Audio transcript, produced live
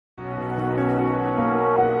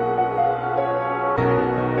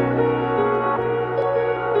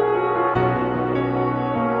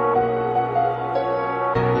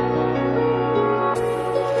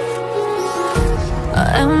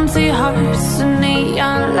Empty hearts and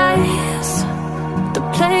neon lights,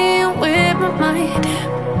 they're playing with my mind.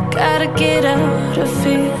 Gotta get out of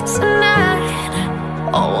here tonight.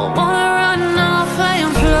 Oh, I wanna run off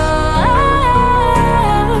and fly,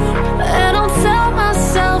 and I'll tell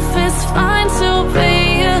myself it's fine to be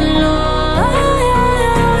alone,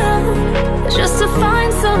 just to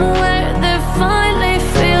find somewhere that finally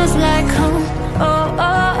feels like home. Oh,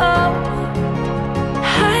 oh, oh.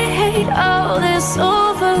 I hate all this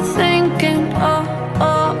overthinking. Oh,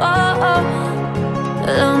 oh, oh, oh.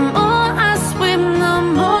 The more I swim, the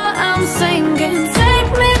more I'm sinking.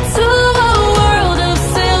 Take me to a world of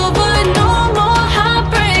silver, no more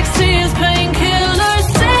heartbreaks, tears, painkillers.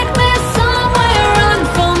 Take me somewhere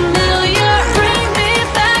unfamiliar, bring me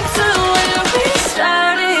back to where we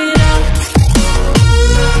started out.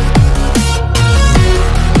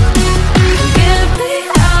 Get me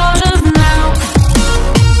out of now,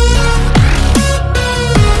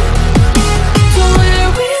 to where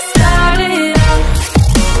we started out.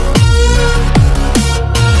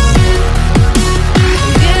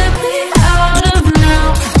 Get me out of now,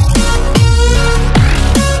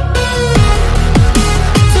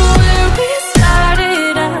 to where we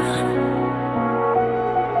started out.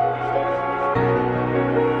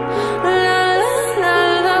 La la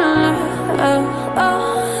la la, oh, oh.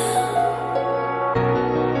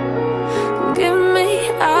 Get me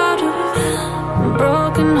out of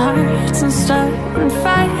broken hearts and starting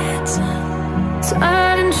fights,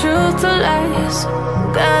 turning truth to lies.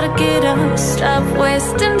 Gotta get up, stop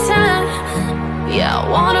wasting time. Yeah, I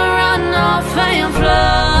wanna run off and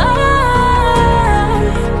fly,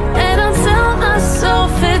 and I'll tell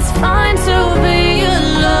myself it's fine to be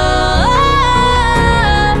alone,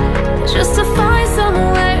 just to find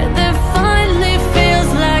somewhere that finally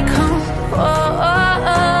feels like home. Oh,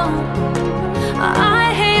 oh, oh. I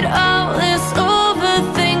hate all this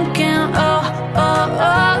overthinking. Oh, oh,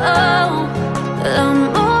 oh, oh. The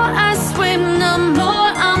more I swim, the more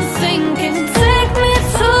I'm sinking. Take me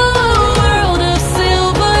to a world of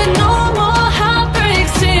silver, no more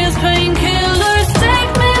heartbreaks, tears, painkillers.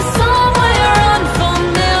 Take me somewhere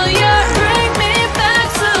unfamiliar, bring me back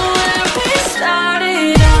to where we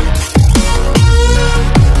started out.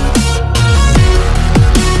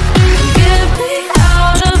 Get me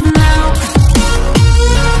out of now,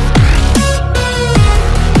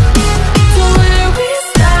 to where we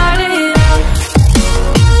started out.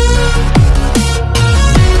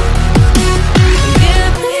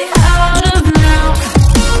 Get me out of now,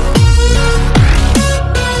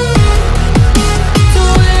 to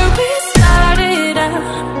where we started out.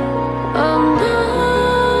 Oh no,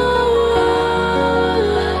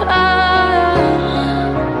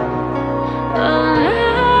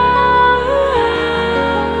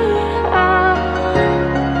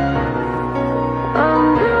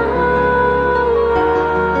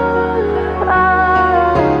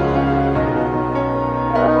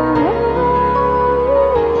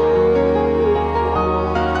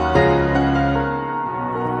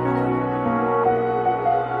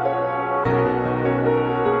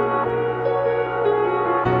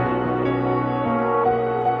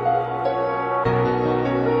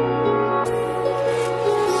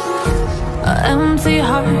 empty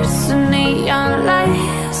hearts and neon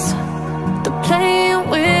lights, they're playing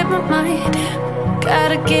with my mind.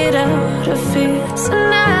 Gotta get out of here tonight.